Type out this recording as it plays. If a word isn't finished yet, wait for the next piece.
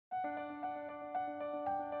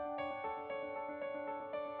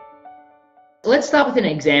let's start with an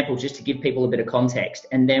example just to give people a bit of context,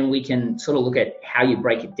 and then we can sort of look at how you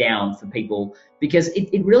break it down for people, because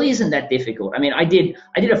it really isn't that difficult. I mean, I did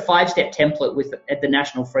a 5-step template at the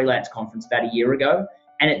National Freelance Conference about a year ago.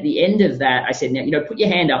 And at the end of that, I said, now, you know, put your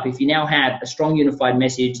hand up if you now have a strong unified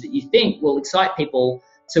message that you think will excite people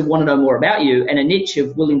to want to know more about you, and a niche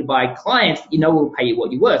of willing to buy clients that you know will pay you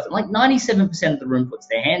what you're worth. And like 97% of the room puts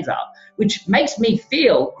their hands up, which makes me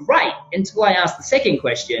feel great until I ask the second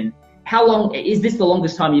question: how long is this the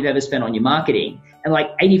longest time you've ever spent on your marketing? And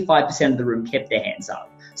like 85% of the room kept their hands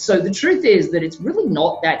up. So the truth is that it's really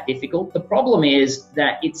not that difficult. The problem is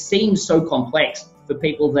that it seems so complex for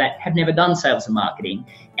people that have never done sales and marketing.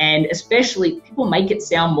 And especially people make it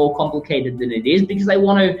sound more complicated than it is because they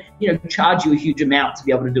want to, you know, charge you a huge amount to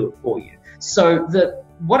be able to do it for you. So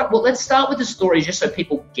let's start with the story just so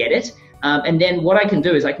people get it. And then what I can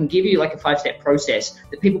do is I can give you like a 5-step process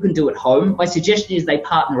that people can do at home. My suggestion is they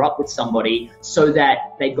partner up with somebody so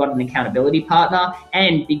that they've got an accountability partner.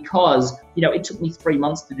 And because, you know, it took me 3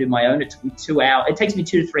 months to do my own, it took me 2 hours. It takes me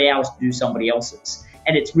 2 to 3 hours to do somebody else's.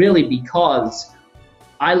 And it's really because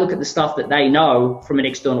I look at the stuff that they know from an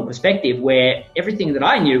external perspective, where everything that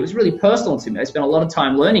I knew was really personal to me. I spent a lot of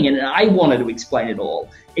time learning it, and I wanted to explain it all.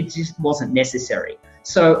 It just wasn't necessary.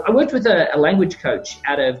 So I worked with a language coach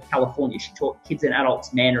out of California. She taught kids and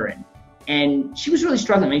adults Mandarin, and she was really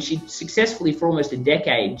struggling. I mean, she successfully for almost a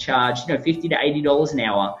decade charged, you know, $50 to $80 an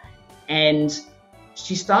hour, and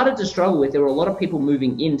she started to struggle with, there were a lot of people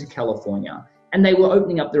moving into California, and they were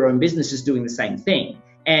opening up their own businesses doing the same thing.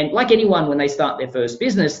 And like anyone, when they start their first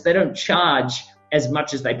business, they don't charge as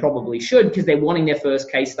much as they probably should because they're wanting their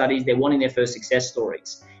first case studies, they're wanting their first success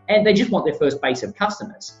stories, and they just want their first base of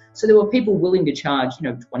customers. So there were people willing to charge, you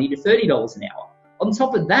know, $20 to $30 an hour. On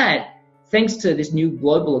top of that, thanks to this new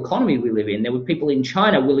global economy we live in, there were people in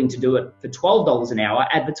China willing to do it for $12 an hour,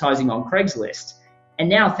 advertising on Craigslist. And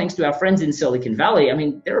now, thanks to our friends in Silicon Valley, I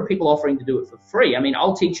mean, there are people offering to do it for free. I mean,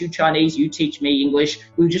 I'll teach you Chinese, you teach me English,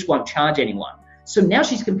 we just won't charge anyone. So now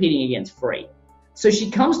she's competing against free. So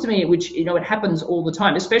she comes to me, which, you know, it happens all the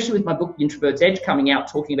time, especially with my book, The Introvert's Edge, coming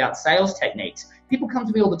out, talking about sales techniques. People come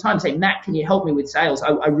to me all the time and say, Matt, can you help me with sales?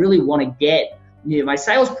 I really want to get, you know, my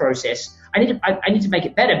sales process. I need to make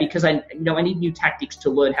it better because I need new tactics to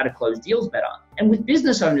learn how to close deals better. And with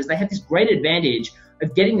business owners, they have this great advantage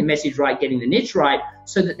of getting the message right, getting the niche right,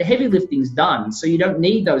 so that the heavy lifting's done. So you don't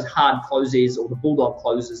need those hard closes or the bulldog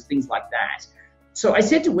closes, things like that. So I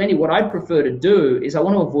said to Wendy, what I prefer to do is I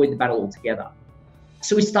want to avoid the battle altogether.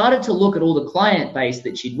 So we started to look at all the client base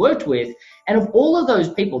that she'd worked with. And of all of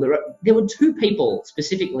those people, there were 2 people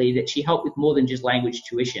specifically that she helped with more than just language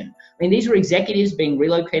tuition. I mean, these were executives being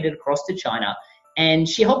relocated across to China, and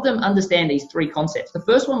she helped them understand these 3 concepts. The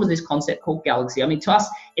first one was this concept called galaxy. I mean, to us,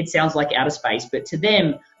 it sounds like outer space, but to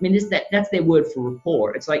them, I mean, that's their word for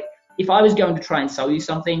rapport. It's like, if I was going to try and sell you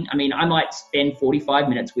something, I mean, I might spend 45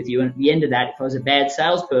 minutes with you. And at the end of that, if I was a bad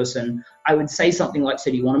salesperson, I would say something like, so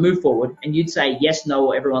do you want to move forward? And you'd say, yes, no,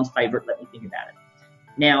 or everyone's favorite, let me think about it.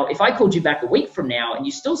 Now, if I called you back a week from now and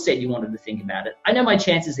you still said you wanted to think about it, I know my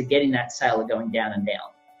chances of getting that sale are going down and down.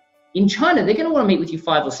 In China, they're going to want to meet with you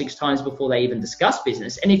 5 or 6 times before they even discuss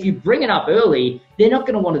business. And if you bring it up early, they're not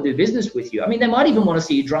going to want to do business with you. I mean, they might even want to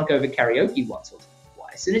see you drunk over karaoke once or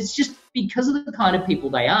twice. And it's just because of the kind of people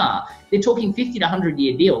they are. They're talking 50 to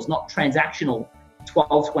 100-year deals, not transactional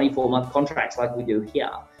 12, 24-month contracts like we do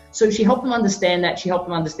here. So she helped them understand that. She helped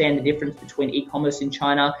them understand the difference between e-commerce in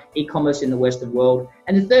China, e-commerce in the Western world.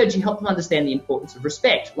 And the third, she helped them understand the importance of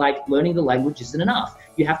respect, like learning the language isn't enough.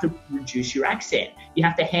 You have to reduce your accent. You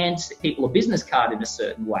have to hand people a business card in a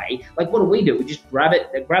certain way. Like, what do? We just grab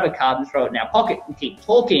a card and throw it in our pocket and keep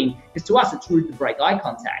talking, because to us, it's rude to break eye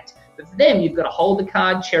contact. But for them, you've got to hold the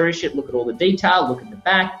card, cherish it, look at all the detail, look at the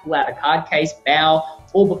back, pull out a card case, bow,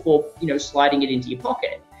 all before, sliding it into your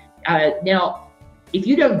pocket. Now, if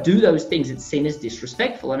you don't do those things, it's seen as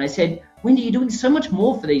disrespectful. And I said, Wendy, you're doing so much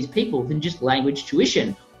more for these people than just language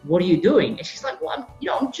tuition. What are you doing? And she's like, well,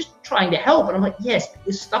 I'm just trying to help. And I'm like, yes, but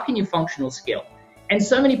you're stuck in your functional skill. And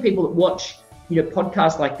so many people that watch,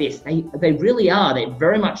 podcasts like this, they really are. They're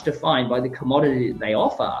very much defined by the commodity that they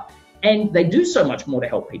offer. And they do so much more to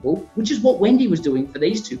help people, which is what Wendy was doing for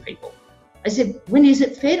these 2 people. I said, Wendy, is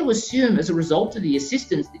it fair to assume as a result of the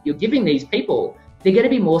assistance that you're giving these people, they're going to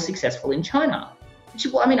be more successful in China? She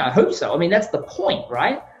said, well, I mean, I hope so. I mean, that's the point,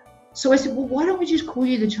 right? So I said, well, why don't we just call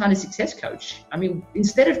you the China Success Coach? I mean,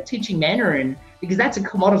 instead of teaching Mandarin, because that's a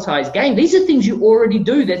commoditized game, these are things you already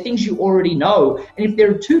do. They're things you already know. And if there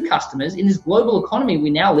are 2 customers in this global economy we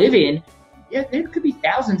now live in, there could be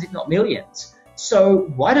thousands, if not millions.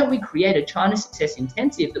 So why don't we create a China Success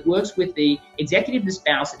Intensive that works with the executive, the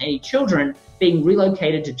spouse, and any children being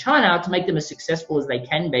relocated to China to make them as successful as they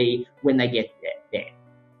can be when they get there.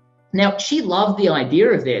 Now, she loved the idea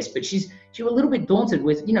of this, but she was a little bit daunted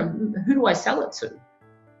with, who do I sell it to?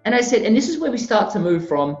 And I said, and this is where we start to move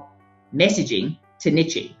from messaging to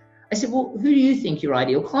niching. I said, well, who do you think your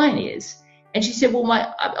ideal client is? And she said, well,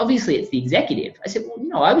 obviously it's the executive. I said,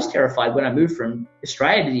 well, I was terrified when I moved from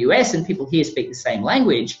Australia to the US and people here speak the same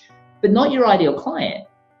language, but not your ideal client.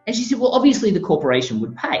 And she said, well, obviously the corporation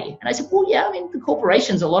would pay. And I said, well, yeah, the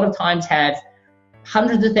corporations a lot of times have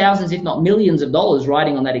hundreds of thousands, if not millions of dollars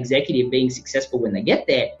riding on that executive being successful when they get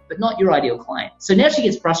there, but not your ideal client. So now she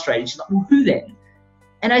gets frustrated. She's like, well, who then?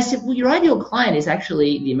 And I said, well, your ideal client is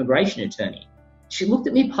actually the immigration attorney. She looked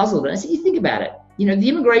at me puzzled, and I said, you think about it. The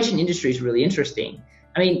immigration industry is really interesting.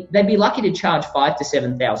 They'd be lucky to charge $5,000 to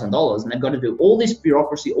 $7,000, and they've got to do all this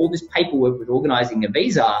bureaucracy, all this paperwork with organizing a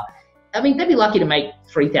visa. They'd be lucky to make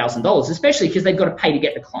 $3,000, especially because they've got to pay to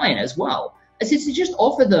get the client as well. I said, so just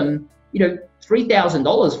offer them,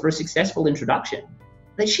 $3,000 for a successful introduction.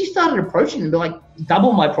 Then she started approaching them, like,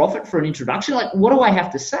 double my profit for an introduction. Like, what do I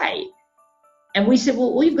have to say? And we said, well,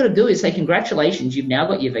 all you've got to do is say, congratulations, you've now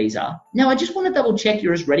got your visa. Now, I just want to double check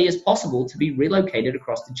you're as ready as possible to be relocated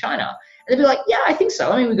across to China. And they'd be like, yeah, I think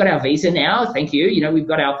so. We've got our visa now. Thank you. We've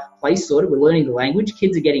got our place sorted. We're learning the language.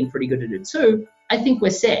 Kids are getting pretty good at it too. I think we're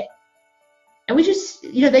set. And we just,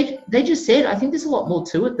 they just said, I think there's a lot more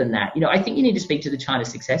to it than that. I think you need to speak to the China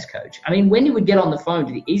Success Coach. When you would get on the phone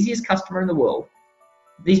to the easiest customer in the world,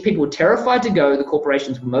 these people were terrified to go. The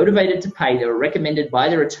corporations were motivated to pay. They were recommended by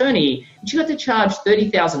their attorney. And she got to charge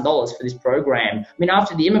 $30,000 for this program.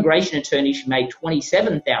 After the immigration attorney, she made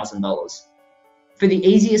 $27,000 for the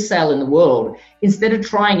easiest sale in the world. Instead of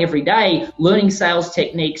trying every day, learning sales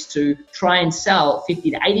techniques to try and sell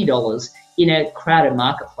 $50 to $80 in a crowded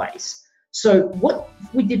marketplace. So what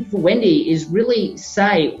we did for Wendy is really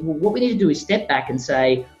say, well, what we need to do is step back and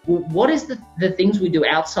say, well, what is the things we do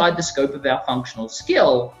outside the scope of our functional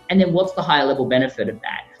skill? And then what's the higher level benefit of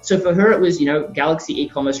that? So for her, it was, Galaxy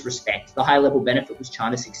e-commerce respect. The higher level benefit was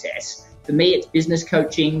China Success. For me, it's business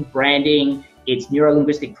coaching, branding, it's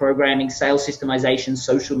neuro-linguistic programming, sales systemization,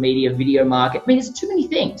 social media, video market. It's too many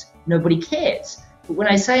things. Nobody cares. But when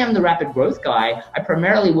I say I'm the rapid growth guy, I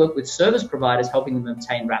primarily work with service providers helping them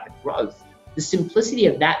obtain rapid growth. The simplicity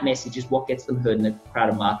of that message is what gets them heard in the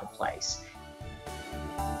crowded marketplace.